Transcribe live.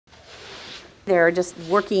They're just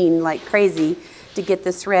working like crazy to get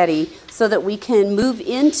this ready so that we can move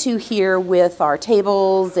into here with our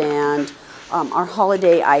tables and our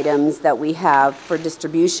holiday items that we have for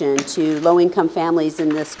distribution to low-income families in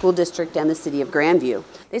the school district and the city of Grandview.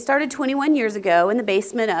 They started 21 years ago in the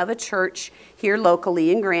basement of a church here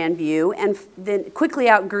locally in Grandview, and then quickly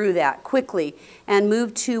outgrew that and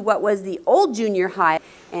moved to what was the old junior high.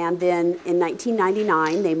 And then in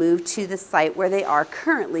 1999 they moved to the site where they are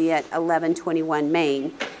currently at 1121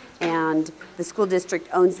 Main. And the school district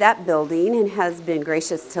owns that building and has been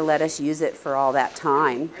gracious to let us use it for all that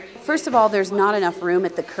time. First of all, there's not enough room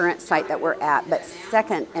at the current site that we're at, but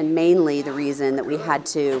second and mainly the reason that we had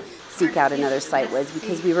to seek out another site was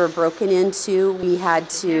because we were broken into. We had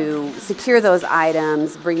to secure those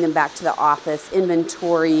items, bring them back to the office,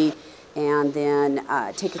 inventory, and then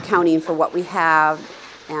take accounting for what we have,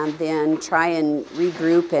 and then try and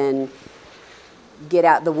regroup and get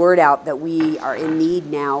out the word out that we are in need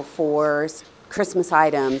now for Christmas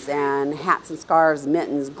items and hats and scarves,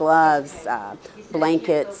 mittens, gloves,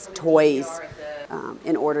 blankets, toys,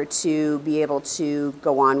 in order to be able to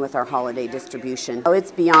go on with our holiday distribution. Oh,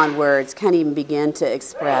 it's beyond words. Can't even begin to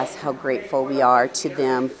express how grateful we are to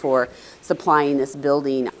them for supplying this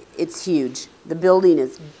building. It's huge. The building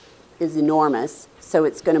is enormous, so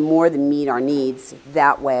it's going to more than meet our needs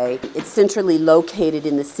that way. It's centrally located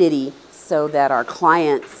in the city, so that our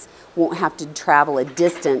clients won't have to travel a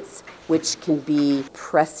distance, which can be a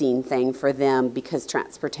pressing thing for them because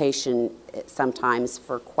transportation sometimes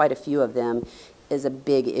for quite a few of them is a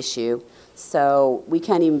big issue. So we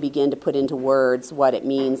can't even begin to put into words what it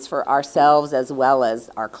means for ourselves as well as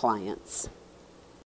our clients.